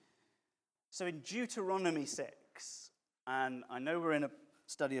So in Deuteronomy 6, and I know we're in a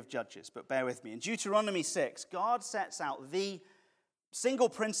study of Judges, but bear with me. In Deuteronomy 6, God sets out the single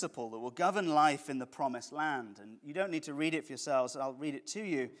principle that will govern life in the promised land. And you don't need to read it for yourselves. I'll read it to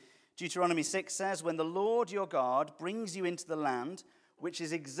you. Deuteronomy 6 says, when the Lord your God brings you into the land, which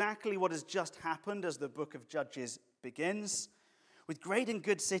is exactly what has just happened as the book of Judges begins, with great and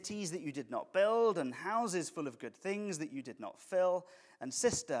good cities that you did not build, and houses full of good things that you did not fill, and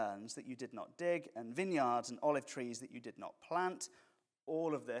cisterns that you did not dig, and vineyards and olive trees that you did not plant,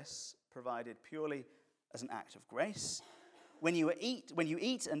 all of this provided purely as an act of grace. When you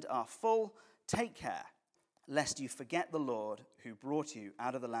eat and are full, take care, lest you forget the Lord who brought you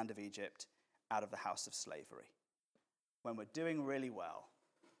out of the land of Egypt, out of the house of slavery. When we're doing really well,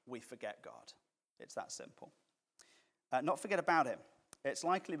 we forget God. It's that simple. Not forget about him. It's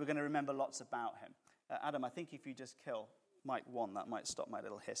likely we're going to remember lots about him. Adam, I think if you just kill Mike 1, that might stop my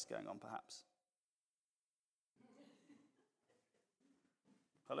little hiss going on, perhaps.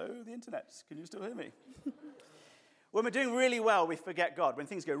 Hello, the internet. Can you still hear me? When we're doing really well, we forget God. When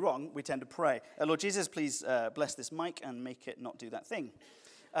things go wrong, we tend to pray. Lord Jesus, please bless this mic and make it not do that thing.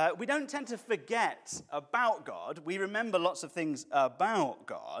 We don't tend to forget about God. We remember lots of things about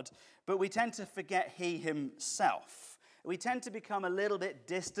God, but we tend to forget he himself. We tend to become a little bit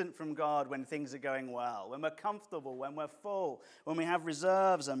distant from God when things are going well, when we're comfortable, when we're full, when we have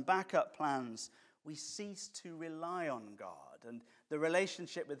reserves and backup plans. We cease to rely on God, and the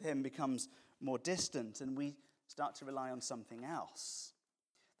relationship with him becomes more distant, and we start to rely on something else.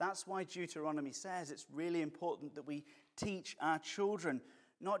 That's why Deuteronomy says it's really important that we teach our children,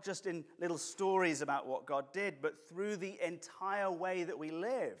 not just in little stories about what God did, but through the entire way that we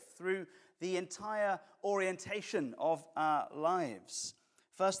live, through the entire orientation of our lives.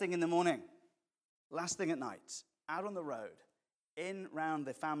 First thing in the morning, last thing at night, out on the road, in round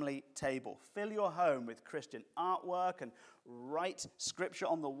the family table. Fill your home with Christian artwork and write scripture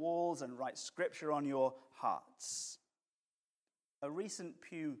on the walls and write scripture on your hearts. A recent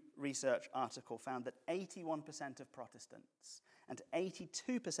Pew Research article found that 81% of Protestants and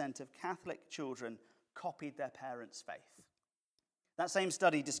 82% of Catholic children copied their parents' faith. That same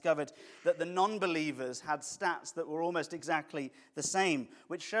study discovered that the non-believers had stats that were almost exactly the same,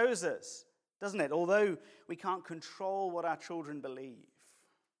 which shows us, doesn't it, although we can't control what our children believe,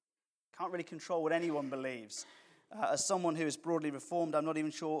 can't really control what anyone believes. As someone who is broadly reformed, I'm not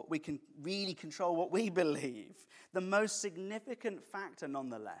even sure we can really control what we believe. The most significant factor,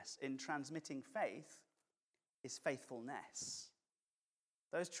 nonetheless, in transmitting faith is faithfulness.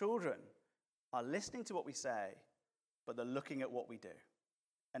 Those children are listening to what we say, but they're looking at what we do.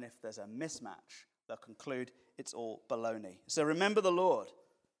 And if there's a mismatch, they'll conclude it's all baloney. So remember the Lord.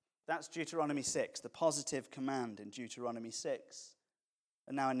 That's Deuteronomy 6, the positive command in Deuteronomy 6.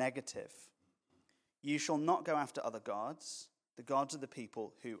 And now a negative. You shall not go after other gods, the gods of the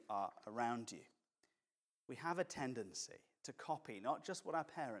people who are around you. We have a tendency to copy not just what our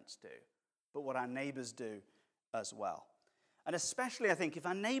parents do, but what our neighbors do as well. And especially, I think, if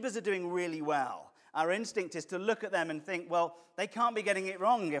our neighbors are doing really well, our instinct is to look at them and think, well, they can't be getting it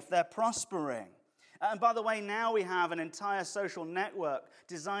wrong if they're prospering. And by the way, now we have an entire social network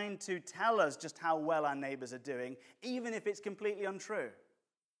designed to tell us just how well our neighbors are doing, even if it's completely untrue.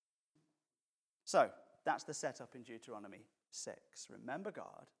 So, that's the setup in Deuteronomy 6. Remember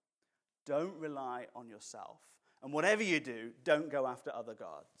God. Don't rely on yourself. And whatever you do, don't go after other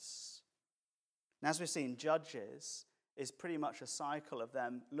gods. And as we've seen, Judges is pretty much a cycle of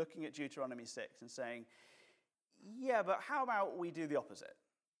them looking at Deuteronomy 6 and saying, yeah, but how about we do the opposite?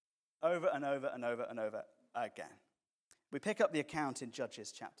 Over and over and over and over again. We pick up the account in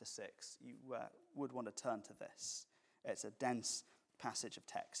Judges chapter 6. You would want to turn to this. It's a dense passage of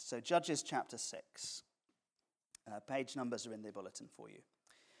text. So Judges chapter 6. Page numbers are in the bulletin for you.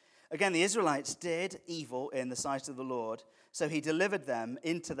 Again, the Israelites did evil in the sight of the Lord, so he delivered them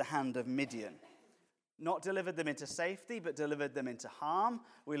into the hand of Midian. Not delivered them into safety, but delivered them into harm.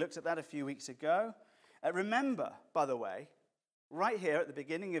 We looked at that a few weeks ago. Remember, by the way, right here at the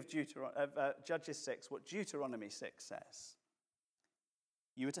beginning of Judges 6, what Deuteronomy 6 says.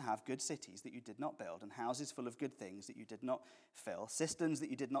 You were to have good cities that you did not build, and houses full of good things that you did not fill, cisterns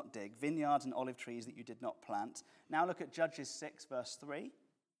that you did not dig, vineyards and olive trees that you did not plant. Now look at Judges 6, verse 3.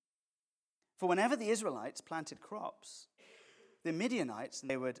 For whenever the Israelites planted crops, the Midianites,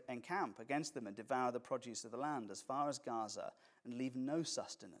 they would encamp against them and devour the produce of the land as far as Gaza and leave no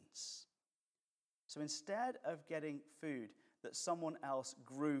sustenance. So instead of getting food that someone else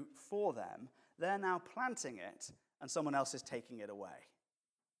grew for them, they're now planting it and someone else is taking it away.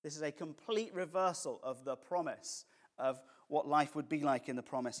 This is a complete reversal of the promise of what life would be like in the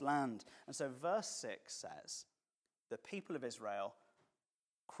promised land. And so verse 6 says, the people of Israel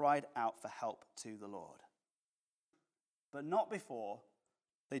cried out for help to the Lord. But not before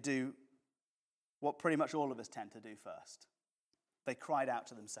they do what pretty much all of us tend to do first. They cried out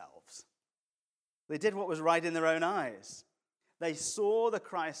to themselves. They did what was right in their own eyes. They saw the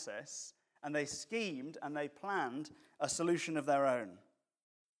crisis and they schemed and they planned a solution of their own.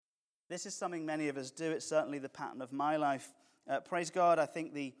 This is something many of us do. It's certainly the pattern of my life. Praise God, I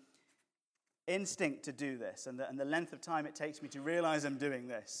think the instinct to do this and the length of time it takes me to realize I'm doing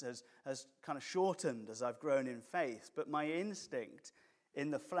this has kind of shortened as I've grown in faith. But my instinct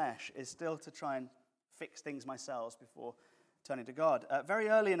in the flesh is still to try and fix things myself before turning to God. Very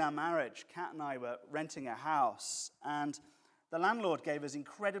early in our marriage, Kat and I were renting a house, and the landlord gave us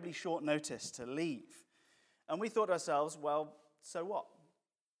incredibly short notice to leave. And we thought to ourselves, well, so what?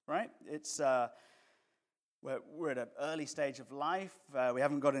 Right? We're at an early stage of life. We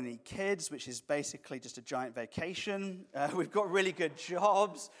haven't got any kids, which is basically just a giant vacation. We've got really good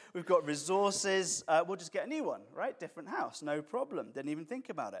jobs. We've got resources. We'll just get a new one, right? Different house, no problem. Didn't even think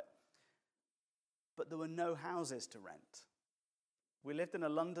about it. But there were no houses to rent. We lived in a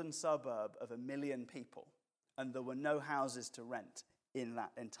London suburb of 1 million people, and there were no houses to rent in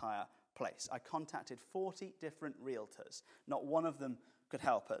that entire place. I contacted 40 different realtors. Not one of them could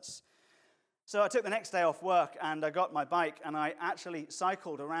help us. So I took the next day off work and I got my bike and I actually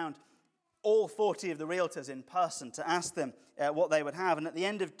cycled around all 40 of the realtors in person to ask them what they would have. And at the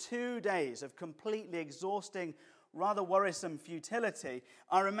end of 2 days of completely exhausting, rather worrisome futility,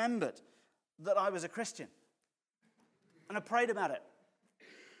 I remembered that I was a Christian. And I prayed about it.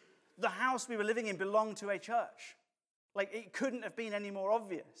 The house we were living in belonged to a church. Like, it couldn't have been any more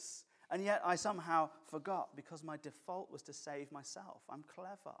obvious. And yet I somehow forgot because my default was to save myself. I'm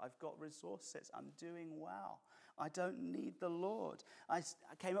clever. I've got resources. I'm doing well. I don't need the Lord. I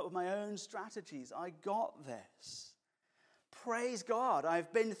came up with my own strategies. I got this. Praise God.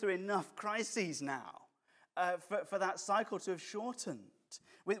 I've been through enough crises now for that cycle to have shortened.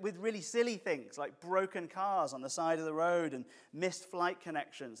 With really silly things like broken cars on the side of the road and missed flight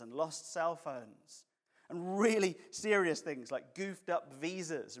connections and lost cell phones. And really serious things like goofed up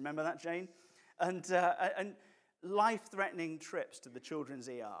visas. Remember that, Jane? And life-threatening trips to the children's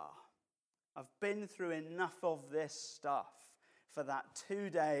ER. I've been through enough of this stuff for that 2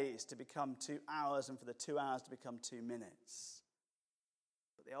 days to become 2 hours and for the 2 hours to become 2 minutes.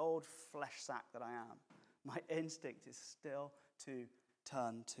 But the old flesh sack that I am, my instinct is still to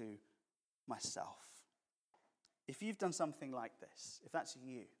turn to myself. If you've done something like this, if that's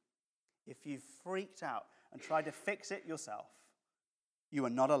you, if you've freaked out and tried to fix it yourself, you are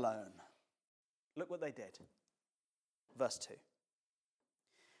not alone. Look what they did. Verse 2.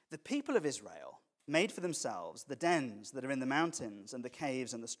 The people of Israel made for themselves the dens that are in the mountains and the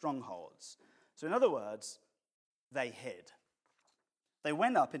caves and the strongholds. So in other words, they hid. They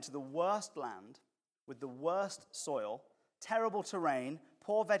went up into the worst land with the worst soil, terrible terrain,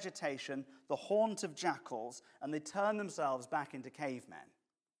 poor vegetation, the haunt of jackals, and they turned themselves back into cavemen.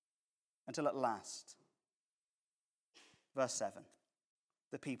 Until at last, verse 7,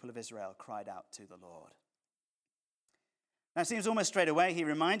 the people of Israel cried out to the Lord. Now it seems almost straight away he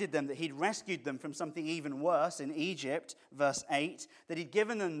reminded them that he'd rescued them from something even worse in Egypt, verse 8, that he'd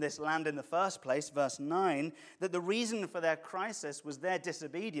given them this land in the first place, verse 9, that the reason for their crisis was their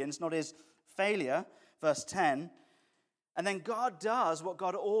disobedience, not his failure, verse 10. And then God does what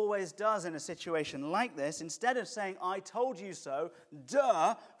God always does in a situation like this. Instead of saying, I told you so,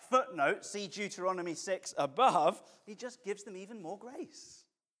 duh, footnote, see Deuteronomy 6 above, he just gives them even more grace.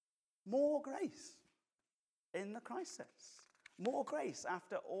 More grace in the crisis. More grace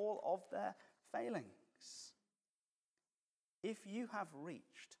after all of their failings. If you have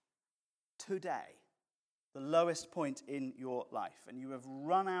reached today the lowest point in your life and you have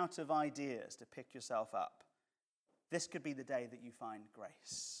run out of ideas to pick yourself up, this could be the day that you find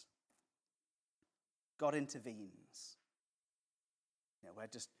grace. God intervenes. We're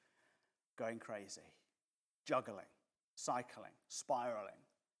just going crazy, juggling, cycling, spiraling.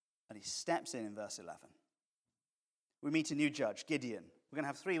 And he steps in verse 11. We meet a new judge, Gideon. We're going to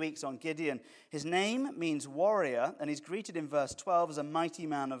have 3 weeks on Gideon. His name means warrior, and he's greeted in verse 12 as a mighty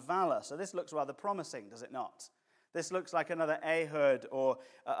man of valor. So this looks rather promising, does it not? This looks like another Ehud or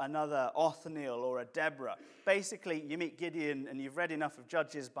another Othniel or a Deborah. Basically, you meet Gideon and you've read enough of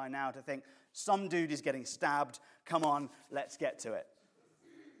Judges by now to think, some dude is getting stabbed. Come on, let's get to it.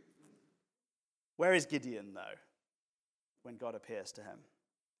 Where is Gideon, though, when God appears to him?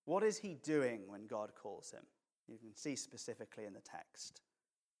 What is he doing when God calls him? You can see specifically in the text.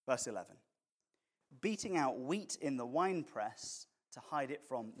 Verse 11. beating out wheat in the winepress to hide it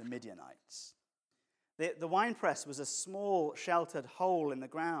from the Midianites. The winepress was a small sheltered hole in the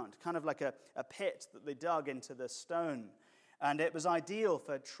ground, kind of like a pit that they dug into the stone. And it was ideal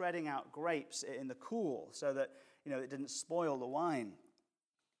for treading out grapes in the cool so that, it didn't spoil the wine.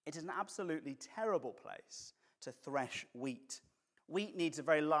 It is an absolutely terrible place to thresh wheat. Wheat needs a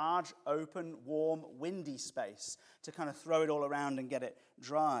very large, open, warm, windy space to kind of throw it all around and get it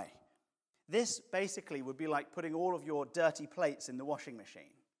dry. This basically would be like putting all of your dirty plates in the washing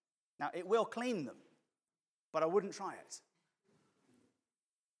machine. Now, it will clean them, but I wouldn't try it.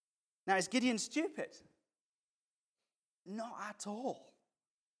 Now, is Gideon stupid? Not at all.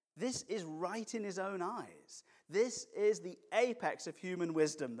 This is right in his own eyes. This is the apex of human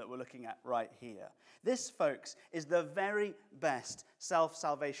wisdom that we're looking at right here. This, folks, is the very best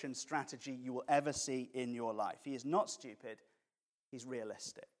self-salvation strategy you will ever see in your life. He is not stupid. He's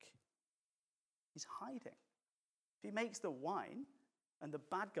realistic. He's hiding. If he makes the wine and the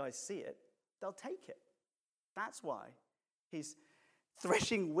bad guys see it, they'll take it. That's why he's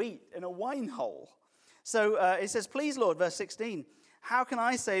threshing wheat in a wine hole. So it says, please, Lord, verse 16, how can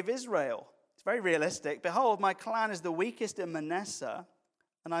I save Israel? It's very realistic. Behold, my clan is the weakest in Manasseh,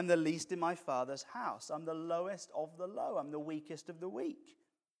 and I'm the least in my father's house. I'm the lowest of the low. I'm the weakest of the weak.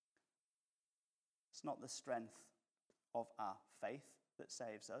 It's not the strength of our faith that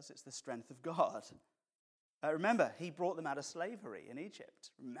saves us. It's the strength of God. Remember, he brought them out of slavery in Egypt.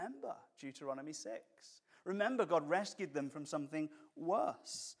 Remember Deuteronomy 6. Remember, God rescued them from something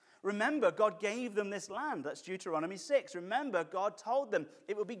worse. Remember, God gave them this land. That's Deuteronomy 6. Remember, God told them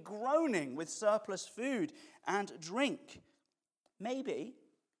it would be groaning with surplus food and drink. Maybe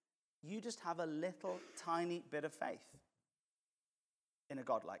you just have a little tiny bit of faith in a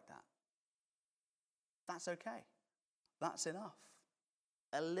God like that. That's okay. That's enough.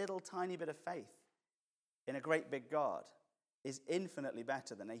 A little tiny bit of faith in a great big God is infinitely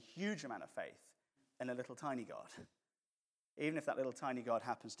better than a huge amount of faith in a little tiny God, even if that little tiny God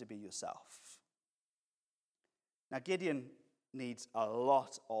happens to be yourself. Now, Gideon needs a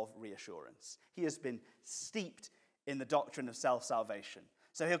lot of reassurance. He has been steeped in the doctrine of self-salvation.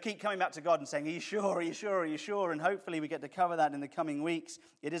 So he'll keep coming back to God and saying, are you sure, are you sure, are you sure? And hopefully we get to cover that in the coming weeks.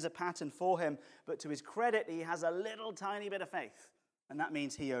 It is a pattern for him, but to his credit, he has a little tiny bit of faith, and that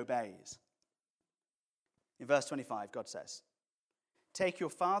means he obeys. In verse 25, God says, take your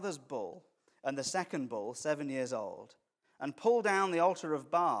father's bull and the second bull, 7 years old, and pull down the altar of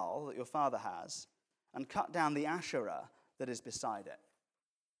Baal that your father has, and cut down the Asherah that is beside it.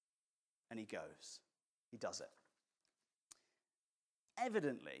 And he goes. He does it.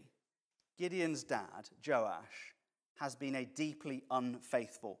 Evidently, Gideon's dad, Joash, has been a deeply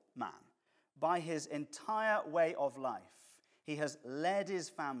unfaithful man. By his entire way of life, he has led his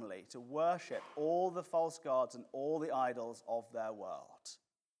family to worship all the false gods and all the idols of their world.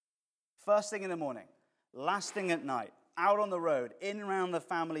 First thing in the morning, last thing at night, out on the road, in and around the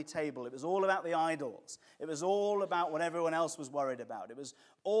family table. It was all about the idols. It was all about what everyone else was worried about. It was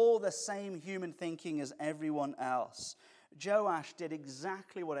all the same human thinking as everyone else. Joash did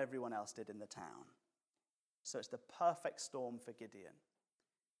exactly what everyone else did in the town. So it's the perfect storm for Gideon.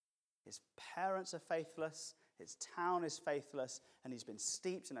 His parents are faithless, his town is faithless, and he's been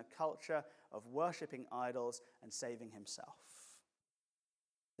steeped in a culture of worshipping idols and saving himself.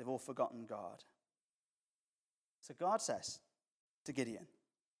 They've all forgotten God. So God says to Gideon,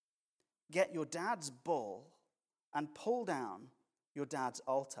 get your dad's bull and pull down your dad's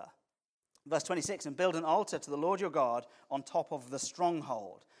altar. Verse 26, and build an altar to the Lord your God on top of the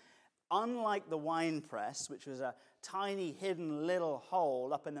stronghold. Unlike the winepress, which was a tiny hidden little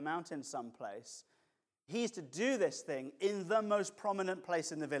hole up in the mountain someplace, he's to do this thing in the most prominent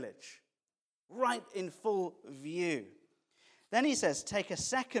place in the village, right in full view. Then he says, take a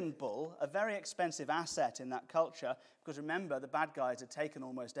second bull, a very expensive asset in that culture, because remember, the bad guys had taken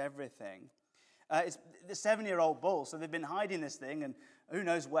almost everything. It's the 7-year-old bull, so they've been hiding this thing, and who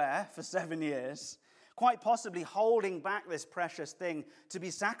knows where, for 7 years, quite possibly holding back this precious thing to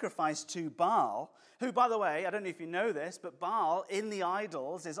be sacrificed to Baal, who, by the way, I don't know if you know this, but Baal in the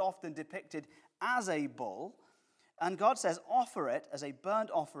idols is often depicted as a bull, and God says, offer it as a burnt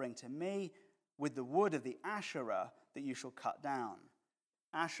offering to me with the wood of the Asherah that you shall cut down.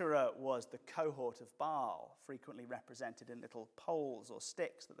 Asherah was the cohort of Baal, frequently represented in little poles or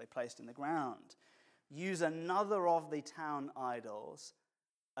sticks that they placed in the ground. Use another of the town idols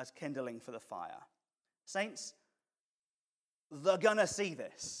as kindling for the fire. Saints, they're gonna see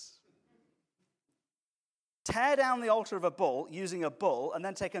this. Tear down the altar of a bull using a bull, and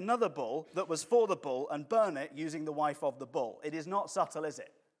then take another bull that was for the bull and burn it using the wife of the bull. It is not subtle, is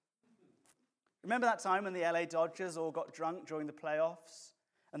it? Remember that time when the LA Dodgers all got drunk during the playoffs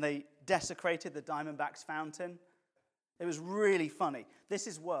and they desecrated the Diamondbacks fountain? It was really funny. This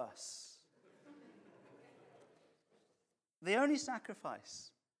is worse. The only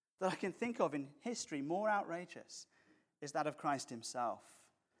sacrifice that I can think of in history more outrageous is that of Christ himself,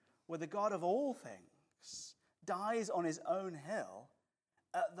 where the God of all things dies on his own hill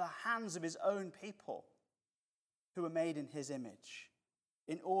at the hands of his own people who were made in his image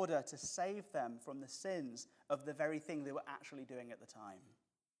in order to save them from the sins of the very thing they were actually doing at the time.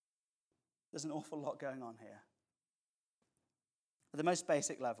 There's an awful lot going on here. At the most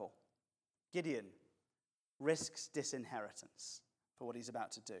basic level, Gideon risks disinheritance for what he's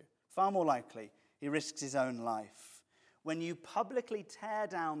about to do. Far more likely, he risks his own life. When you publicly tear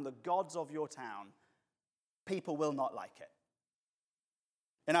down the gods of your town, people will not like it.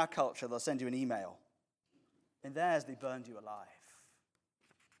 In our culture, they'll send you an email. In theirs, they burned you alive.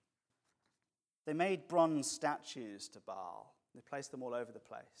 They made bronze statues to Baal. They placed them all over the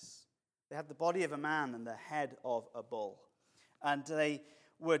place. They had the body of a man and the head of a bull. And they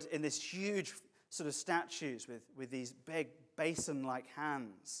would, in this huge sort of statues with these big basin-like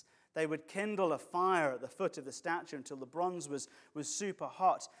hands, they would kindle a fire at the foot of the statue until the bronze was super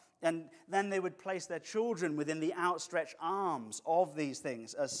hot. And then they would place their children within the outstretched arms of these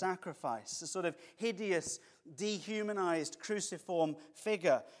things as sacrifice, a sort of hideous, dehumanized, cruciform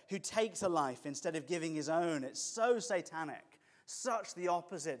figure who takes a life instead of giving his own. It's so satanic, such the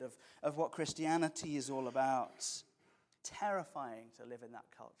opposite of what Christianity is all about. Terrifying to live in that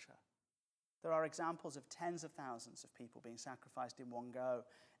culture. There are examples of tens of thousands of people being sacrificed in one go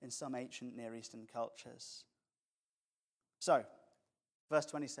in some ancient Near Eastern cultures. So, verse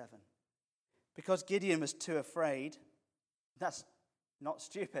 27. Because Gideon was too afraid, that's not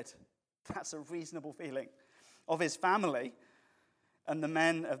stupid, that's a reasonable feeling, of his family and the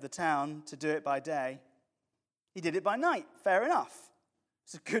men of the town to do it by day, he did it by night. Fair enough.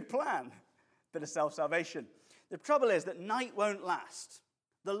 It's a good plan. Bit of self-salvation. The trouble is that night won't last.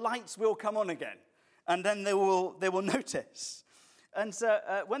 The lights will come on again, and then they will notice. And so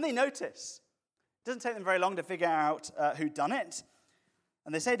when they notice, it doesn't take them very long to figure out who done it.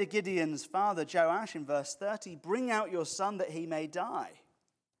 And they say to Gideon's father, Joash, in verse 30, "Bring out your son that he may die,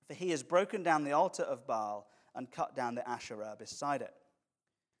 for he has broken down the altar of Baal and cut down the Asherah beside it."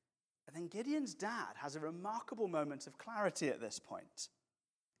 And then Gideon's dad has a remarkable moment of clarity at this point.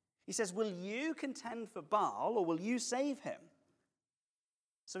 He says, "Will you contend for Baal, or will you save him?"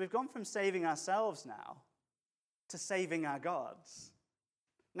 So we've gone from saving ourselves now to saving our gods.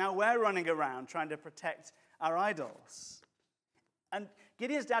 Now we're running around trying to protect our idols. And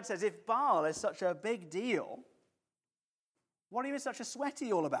Gideon's dad says, if Baal is such a big deal, what are you such a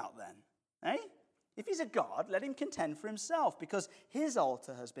sweaty all about then? Eh? If he's a god, let him contend for himself, because his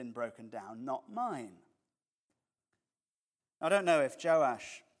altar has been broken down, not mine. I don't know if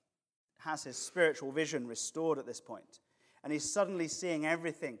Joash has his spiritual vision restored at this point, and he's suddenly seeing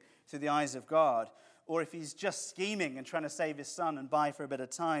everything through the eyes of God, or if he's just scheming and trying to save his son and buy for a bit of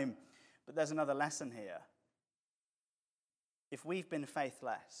time. But there's another lesson here. If we've been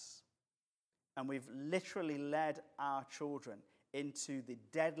faithless, and we've literally led our children into the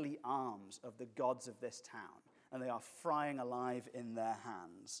deadly arms of the gods of this town, and they are frying alive in their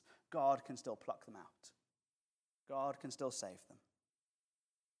hands, God can still pluck them out. God can still save them.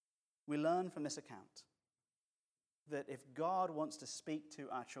 We learn from this account that if God wants to speak to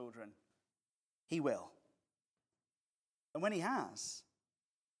our children, he will. And when he has,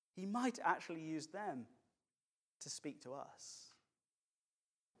 he might actually use them to speak to us.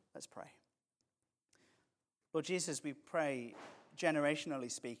 Let's pray. Lord Jesus, we pray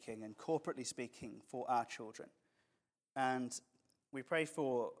generationally speaking and corporately speaking for our children. And we pray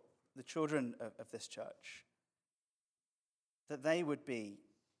for the children of this church, that they would be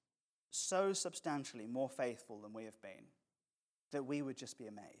so substantially more faithful than we have been, that we would just be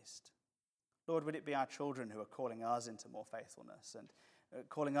amazed. Lord, would it be our children who are calling us into more faithfulness and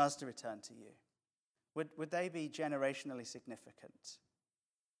calling us to return to you? Would they be generationally significant?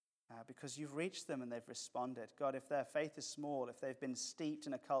 Because you've reached them and they've responded. God, if their faith is small, if they've been steeped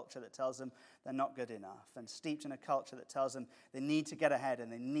in a culture that tells them they're not good enough, and steeped in a culture that tells them they need to get ahead and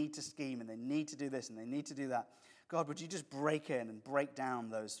they need to scheme and they need to do this and they need to do that, God, would you just break in and break down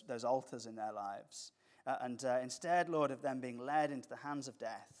those altars in their lives? And instead, Lord, of them being led into the hands of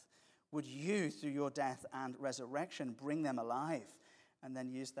death, would you, through your death and resurrection, bring them alive and then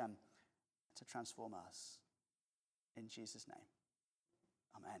use them to transform us? In Jesus' name,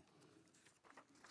 amen.